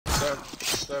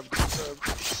Stab.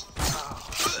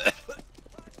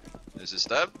 Is it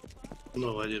stab?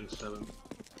 No, I didn't stab him.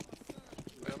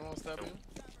 Anyone stab him?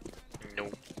 No.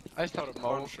 I stabbed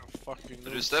Mo. Bunch of fucking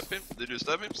Did you stab him? Did you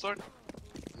stab him, Stark?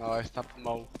 No, I stabbed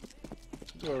Mo.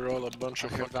 You're all a bunch I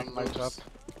of have fucking done my noobs. job.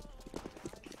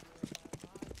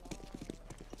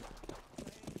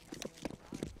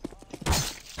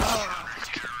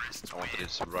 I wanted it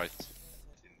to right.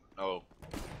 No.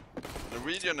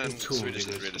 Norwegian and Two Swedish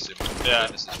is videos. really simple. Yeah.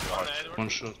 Danish is really hard. One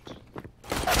shot.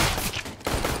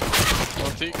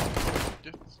 One tick.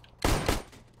 Good.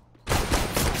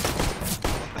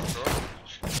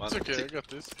 It's okay, I got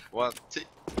this. One tick.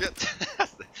 Get.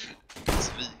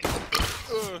 Svik.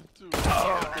 Dude,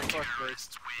 what the fuck, guys?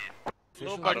 I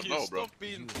Nobody don't know, bro. stop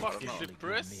being fucking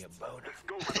depressed.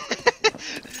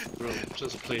 Bro,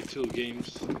 just play 2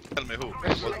 games. Tell me who.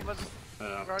 Running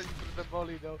through the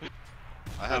volley though.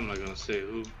 I'm not gonna say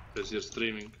who, because you're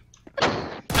streaming.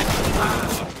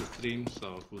 Off the stream,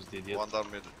 so who's the idiot? One down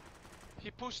mid.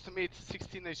 He pushed me to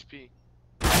 16 HP.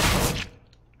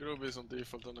 Groby is on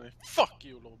default and I fuck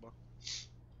you, Loba.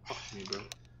 Fuck me, bro.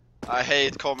 I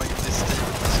hate coming to this team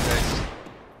with these guys.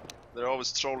 They're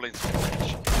always trolling so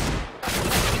much.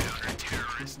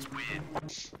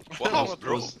 Wow,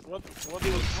 bro. What He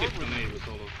was was wrong sick with on you? A with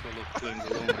Olof playing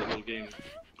alone the whole game.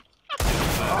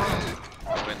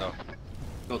 Window.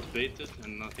 Got baited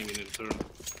and nothing in return.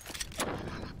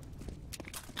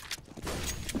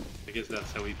 I guess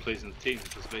that's how he plays in the team,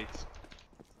 just baits.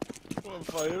 On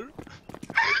fire?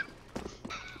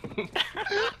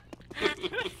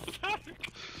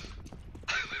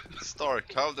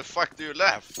 Stark, how the fuck do you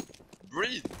laugh?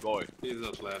 Breathe, boy. He's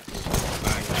not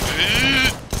laughing.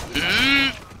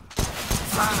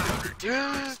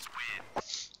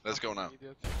 Let's go now.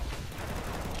 Idiot.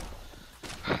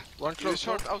 One close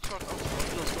short. Out short.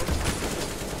 Close short.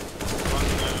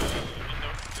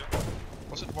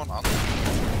 Was it one under?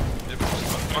 Maybe it was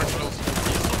One close.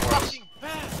 Fucking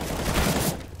bad!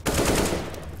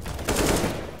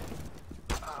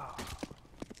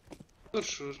 For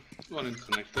sure. One in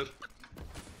connector.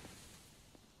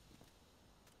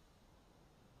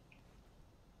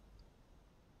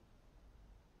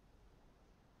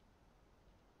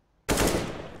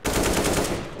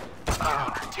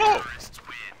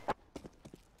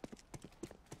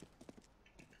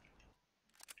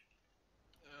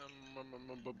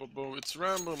 It's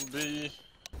Rambo B.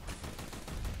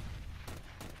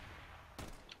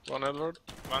 One Edward.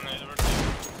 One Edward.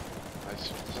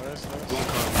 Nice. Nice.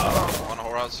 one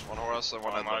Horace, and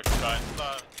one One Edward. Mark. Side.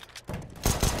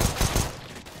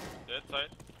 Dead side.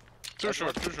 Too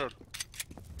short.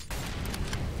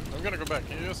 I'm gonna go back.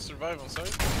 Can you just survive on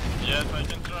site? Yes, I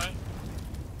can try.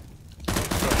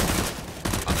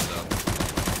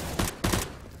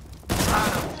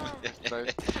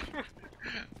 Nice.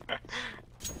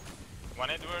 One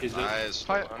Edward. Is that Nice.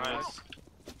 Fire. Nice.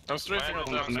 I'm strafing out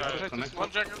One there. connector? Connector? One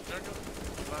jungle.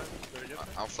 Very good.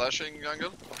 I'm flashing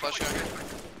jungle.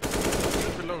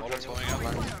 Below Molot's jungle.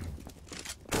 going in.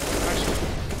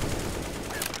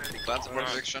 Plant for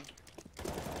protection.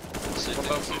 One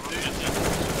down CT.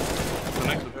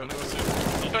 connector? Yeah, no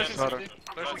Connector. CT. Flashing Sorry. CT.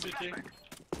 Flashing CT.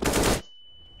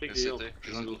 Big In deal. city.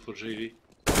 Jungle for JV.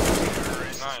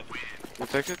 Nice. You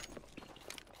take it?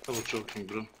 I was joking,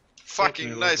 bro.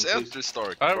 Fucking nice Please. entry,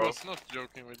 Stark, I bro. was not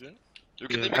joking with you. You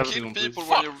can Yeah, even everyone, kill people please.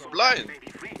 when you're blind.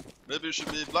 Maybe you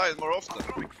should be blind more often.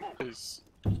 Please.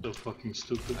 So fucking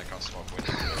stupid. I can't smoke with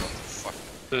it. What the fuck?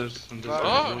 There's and there's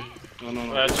Oh! No, no,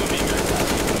 no. Two B.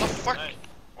 What the fuck? Nice.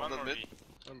 One On the more mid. B.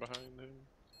 I'm behind him.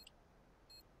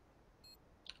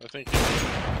 I think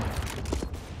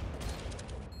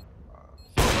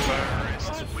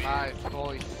Nice,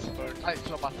 boys. Nice,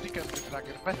 Loba. Second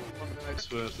fragger. Best for the I next.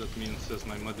 swear that means says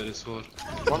my mother is whore.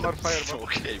 One more fireball.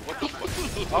 Okay, what the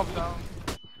fuck? Up, down.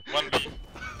 One B.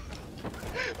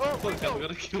 Oh my I'm god.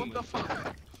 gonna kill What the me.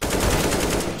 fuck?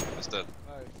 It's dead.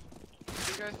 Nice.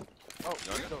 You guys? Oh,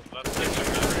 Yeah. window. Last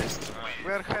section.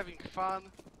 We are having fun.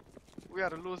 We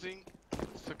are losing.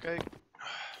 It's okay.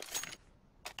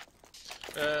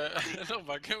 no,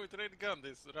 but can we trade gun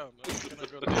this round? I'm gonna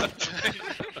go down.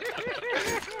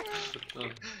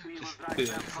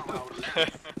 Yeah.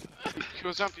 He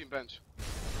was jumping bench.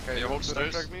 Okay, you hold do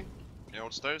stairs? frag me? Can you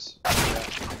hold stairs?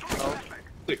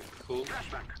 Thick, cool.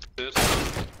 There's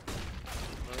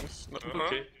Nice. No,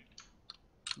 okay.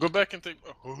 Go back and take.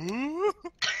 Go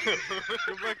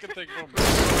back and take bomb.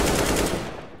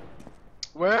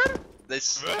 Where?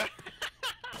 This.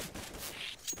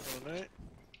 Alright.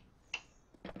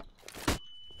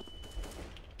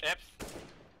 F.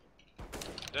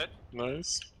 Dead.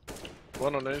 Nice.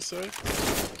 One on A side.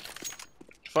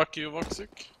 Fuck you, Voxic.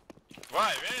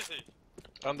 Why? Where is he?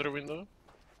 Under window.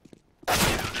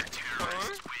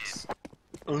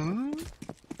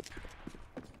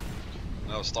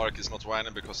 No, Stark is not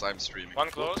whining because I'm streaming. One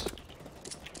close.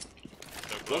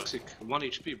 Toxic, 1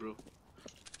 HP, bro.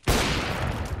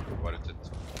 What is it?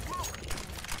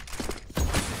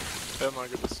 En har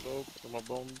gått slope, de har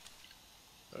bomb.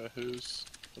 Hus.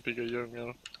 De piggar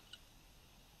djungel.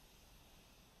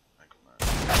 Han kommer...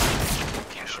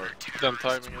 Short. Den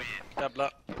timingen.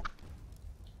 Jävla.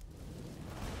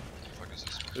 Fuck is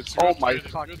this? It's Oh good my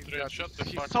trade, fucking good trade. god. Shut the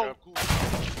He's fuck so up. good.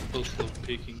 Close slope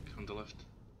peeking on the left.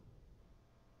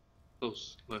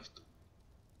 Close, left.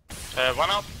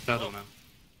 One out. Shadow Oh. now.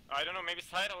 I don't know, maybe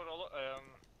side or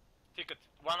ticket.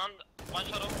 One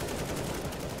shadow.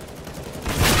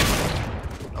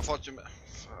 I thought you...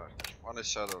 Fuck. One is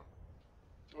shadow.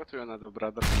 What do you wanna do,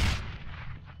 brother?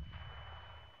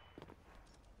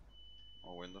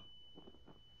 One window.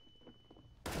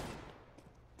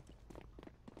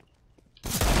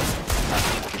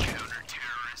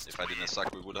 If I didn't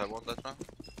suck, we would have won that round.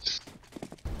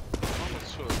 I'm not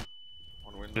sure.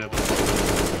 One window. Yeah, but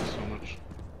so much.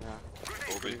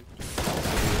 Yeah. OB.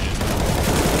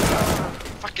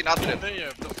 Fucking Adrian. Nej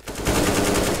jävlar.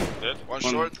 Dead. One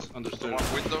short. Understood.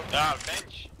 One window. Yeah,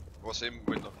 bench. Was him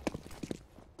window.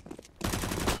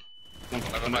 One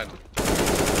Never mind.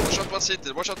 One shot, one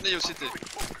city. One shot, Neo city.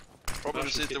 Probably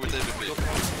city with AVP.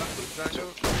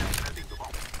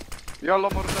 Jalla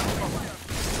mordeczko.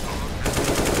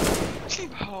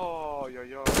 Oj,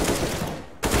 oj, oj.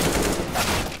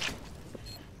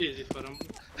 Easy för dem.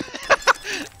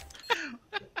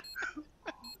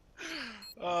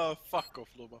 Fuck off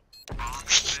Loba.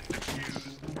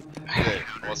 Okay,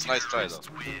 it was nice try though.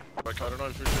 I don't know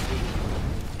if we should do it.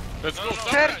 Let's No, go. no, no,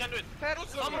 Samurai! we can do it.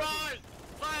 Samurai!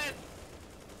 Side!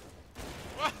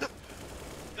 What?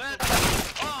 Dead!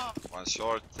 Ah! One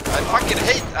short. I fucking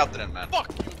hate Adrian, man. Fuck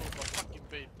you Loba, fucking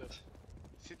baited.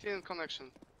 City in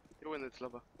connection. You win it,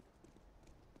 Loba.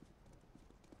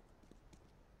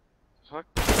 Fuck.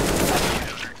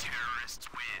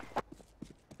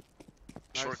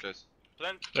 Short guys.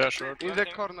 Plant. Yeah, short. In the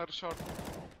Planting. corner, short.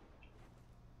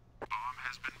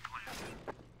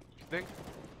 Think?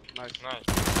 Nice. Nice.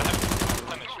 I have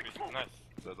 10 HP. Nice.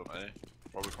 Dead on A.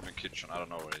 Probably coming kitchen. I don't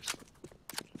know where he is.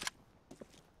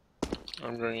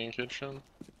 I'm going in kitchen.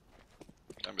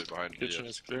 Can be behind Kitchen me.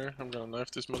 is clear. I'm gonna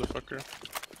knife this motherfucker.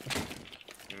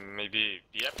 Maybe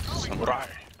yep. Samurai!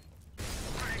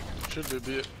 Should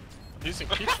be... He's in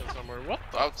kitchen somewhere, what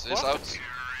the Out, he's fuck? out.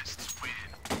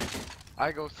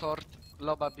 I go sort.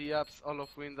 Loba B-ups, all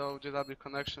of window, JW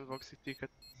connection, Voxy ticket.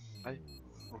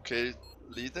 Okay,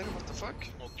 leader, what the fuck?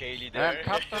 Okay, leader. And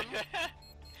captain.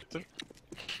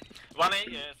 One A,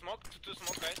 smoke. Two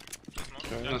smoke, guys. Two smoke.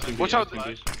 Okay. Nothing Watch B, out,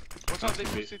 nothing B. Watch out, they Nothing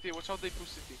push B. city, watch out, they push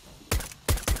city.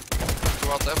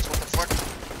 Go out left, what the fuck?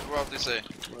 Go out this A.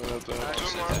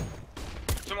 Two more.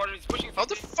 Two more. He's pushing. How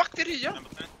the fuck did he jump? Number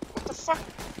 10. What the fuck?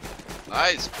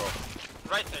 Nice, bro.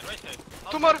 Right side, right side.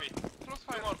 Two more. Two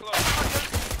Crossfire. more, close.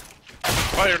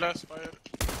 Fire last, fire.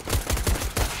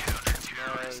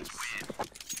 Nice.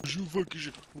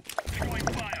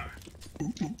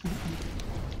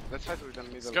 Let's fight with them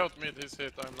middle. Scout mid, he's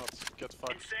hit, I'm not. Get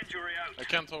fucked. I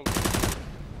can't hold.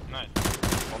 Nice.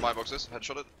 On my boxes,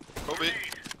 headshotted. Kobe.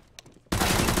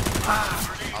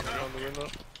 On the window.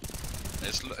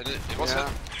 It was Yeah.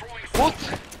 hit. What?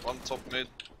 One top mid.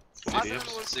 Adrian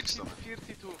BFs. was 6 of them.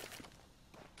 32.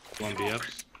 1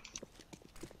 BFs.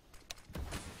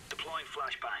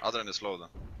 Adrian is low then.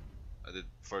 I did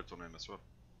third on him as well.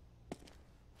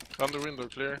 On the window,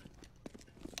 clear.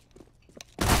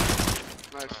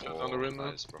 Nice. Yeah, on the window.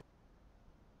 Nice, bro.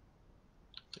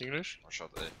 English? One shot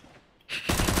A.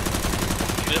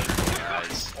 Yeah.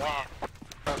 Nice. Wow.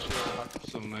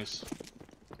 So nice.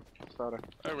 Sorry.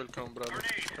 I will come, brother.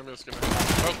 I'm just gonna...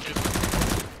 Out mid.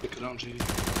 Look around, G.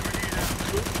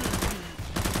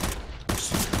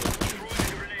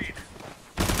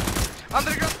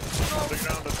 Underground! On the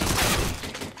ground, that's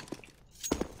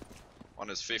it. One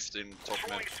is 15 top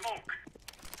mid.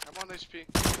 I'm on HP.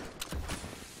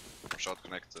 Shot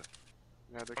connected.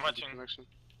 Yeah, the I'm watching. connection.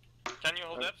 Can you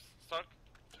hold Eps? Stark?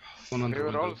 1 They under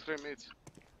were all window. 3 mids.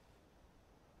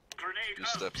 You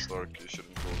step Stark, you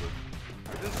shouldn't go there.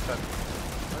 I didn't step.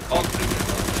 All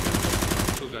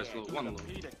 3 2 guys low, 1 low.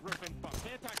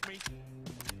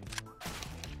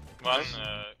 One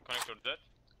connector dead.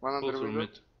 One under Both were window.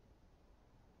 mid.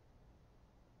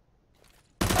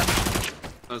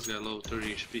 Last guy low,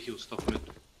 30 HP, he'll stop mid.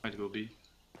 Might go B.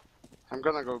 I'm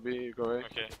gonna go B, you go A.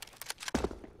 Okay.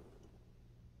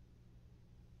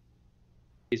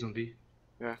 He's on B.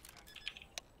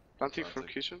 Planting from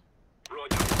Planting. kitchen.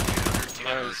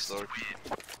 Nice. Dark.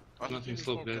 Nothing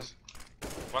slope, guys.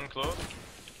 One close.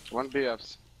 One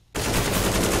BFs.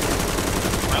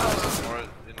 More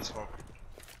in the smoke.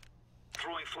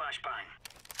 Throwing flashbang.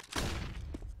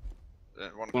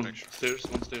 One One connection. stairs,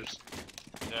 one stairs.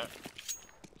 Yeah.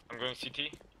 I'm going CT.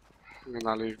 I'm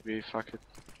gonna leave B, fuck it.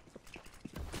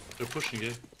 They're pushing,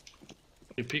 yeah.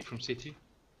 They peek from CT.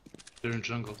 They're in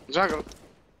jungle. Jungle!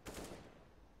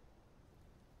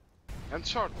 And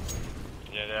short!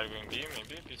 Yeah, they are going B,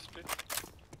 maybe B split.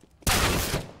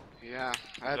 Yeah,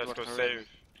 I had Let's one go already.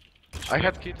 save. I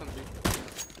had kit on B.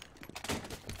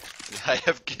 I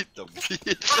have kit on B.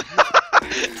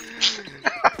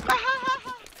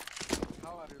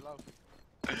 How are you laughing?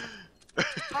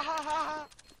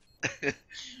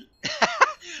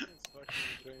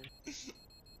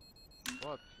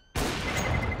 What?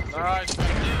 Nice.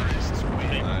 Nice. Drop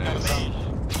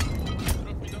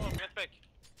me down, get back.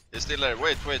 He's still there.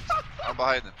 Wait. I'm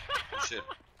behind him. Chill.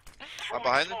 I'm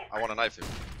behind him. I wanna knife him.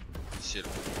 Chill.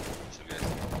 Chill, guys.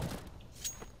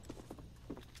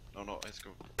 No, let's go.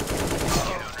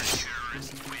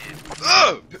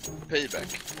 Oh!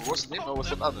 Payback. Was it him or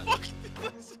was it other?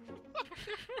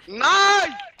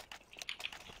 Nice!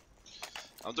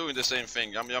 I'm doing the same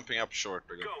thing. I'm jumping up short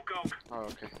again. Go. Oh,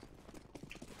 okay.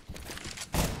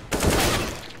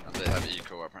 And they have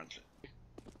eco apparently.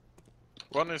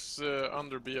 One is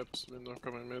under B-ups window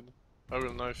coming mid. I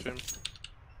will knife him.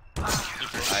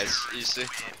 Nice, easy.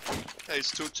 Hey,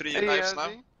 it's 2-3 Hey, knives now.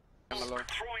 I'm alone.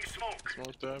 Throwing smoke.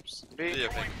 Smoke tabs. B. Yeah,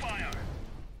 thing. Fire.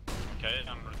 Okay,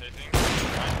 I'm rotating.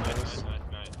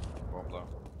 Nice. Bomb down.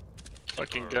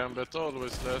 Fucking Gambit,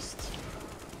 always last.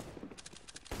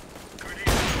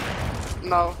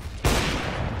 No.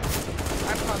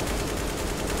 I'm fine.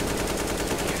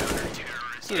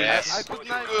 Yes, I could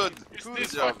knife. good. Is Good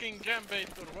this job. fucking Gambit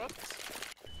or what?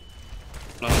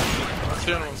 Last.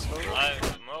 General slow.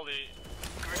 Molly.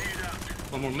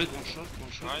 One more mid, one shot.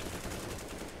 Nice.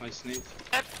 Nice nade.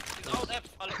 F! It's out F!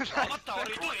 What are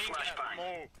you doing?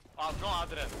 Move! No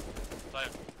address. Sorry.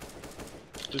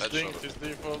 Just Headshot. dinked his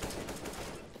default.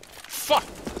 Fuck!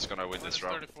 It's gonna win Minus this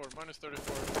round. 34, minus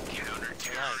 34.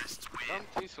 Nice.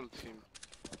 Don't insult him.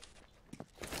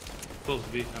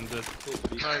 Both B, I'm dead. Both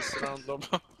B. Nice round, Lob.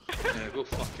 Yeah, go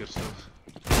fuck yourself.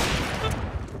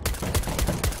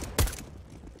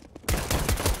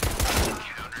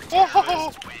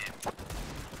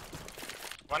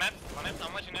 One F,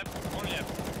 I'm watching F. Only F.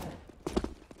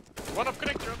 One up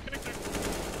connector,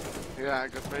 Yeah, I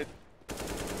got paid.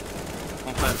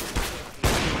 One flat.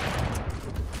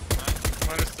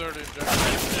 Minus 30,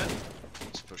 Jack.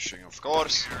 It's pushing, of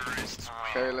course.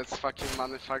 Okay, let's fucking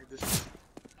money fuck this.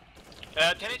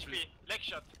 10 HP, leg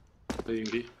shot. Playing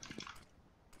B.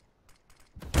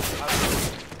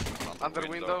 Under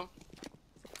window.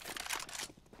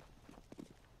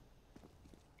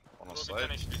 On the Ruby 10 side.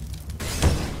 HP.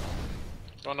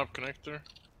 One up connector.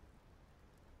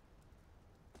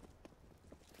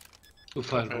 Two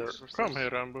firebox. Come here,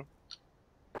 Rambo.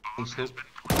 One slope.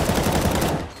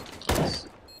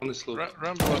 One is slope.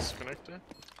 Rambo was connector.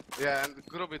 Yeah, and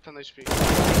Groby 10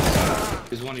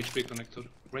 HP. Is 1 HP connector.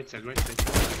 Right side.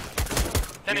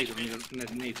 10 Nade HP.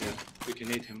 him, nade there. We can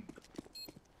nade him.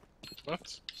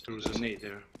 What? There was a nade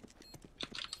there.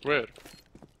 Where?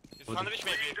 It's sandwich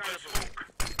maybe. Careful.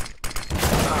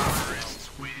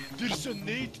 There's a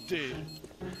nade there!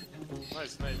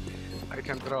 Nice nade. I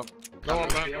can drop. No one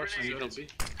B land outside, yet. middle B.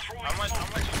 I'm watching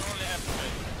only F.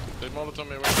 They molotov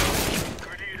me right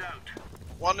Grenade out.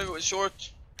 One is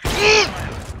short.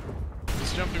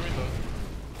 He's jumping window.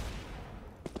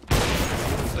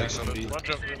 Back on B. One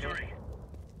jump window.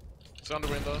 It's under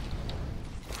window.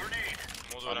 Grenade.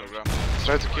 Move them. Underground.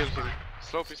 Try to kill him.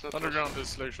 Slope is not Underground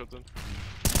is leg shot then.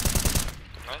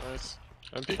 Nice.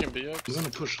 I'm picking B up. We're gonna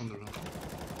push on the run.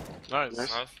 Nice. Nice.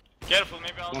 Nice. Careful,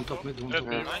 maybe I'll One top mid, one Yeah, top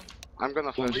B. mid. Nice. I'm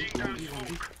gonna One flash. B, one B, one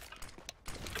B.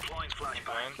 Deploying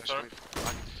flashbang. Flash Sorry. my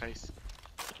fucking face.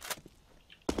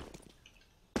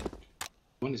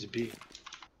 One is B.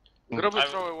 Groby I-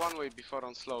 throw a one way before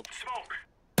on slope. Smoke.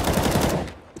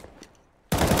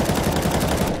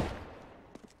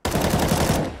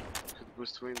 Could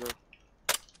boost window.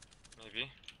 Maybe.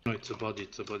 No, it's a body,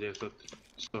 I thought.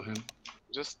 Saw him.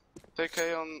 Just take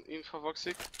A on info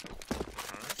Voxic.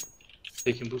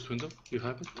 Take him boost window. You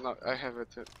have it? No, I have it.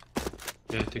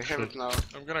 Yeah, I take have short. it now.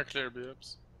 I'm gonna clear B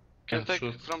ups. Can Yeah, take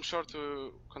short. from short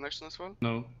to connection as well?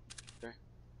 No.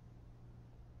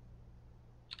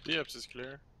 B ups is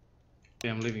clear.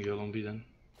 Yeah, I'm leaving you alone B then.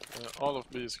 All of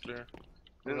B is clear.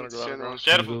 I'm gonna Didn't go see anyone. underground.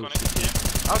 Careful, Go connect. CT.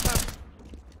 Yeah. Outside!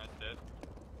 That's dead.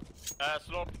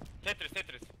 Slope. Tetris.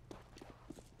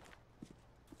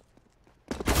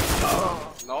 Oh.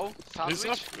 No? He's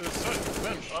up, Sandwich?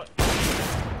 bench.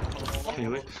 Can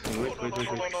you wait? Can you wait? Wait.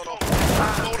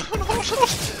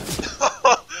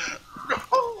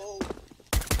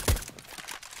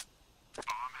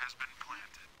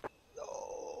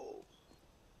 No.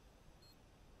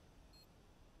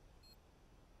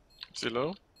 Is he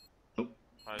low?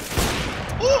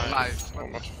 Nice. Oh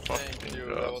my Thank fucking you,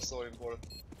 god. that was so important.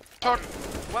 Short.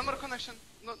 One more connection.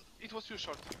 No, it was you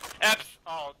short. Apps!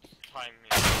 Oh, time me.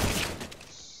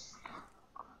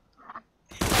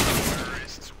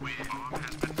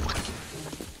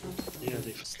 Yeah,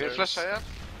 they. Can you flash AF?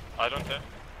 I don't have.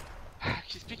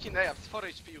 He's picking AF. 4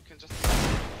 HP, you can just...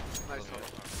 Nice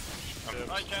one.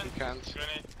 I can. You can't.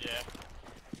 Grenade, yeah.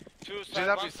 Two JW side,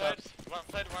 one side, subs. one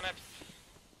side, one apps.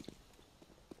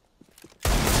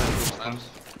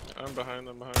 I'm behind.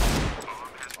 One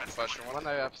flashing one. One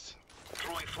AFs.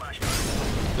 Throwing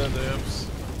flashbang. Then the F's.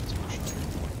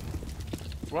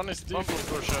 One is deep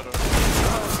for shadow.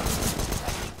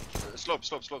 Slope.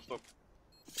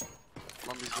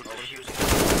 One is good.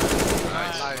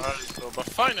 Nice. Nice. So, but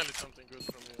finally something good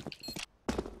from you.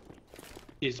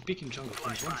 He's peeking jungle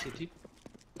from one city.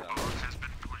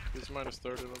 He's minus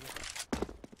 30 level.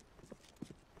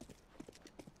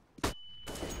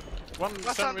 One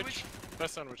Last sandwich.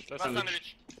 Last sandwich. Last One sandwich.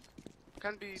 sandwich.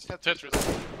 Can be Tetris.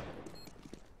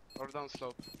 or down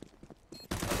slope.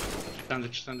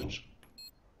 Sandwich. Nice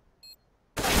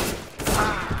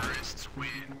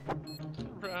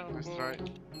try.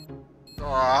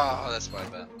 Oh, that's my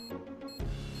bad.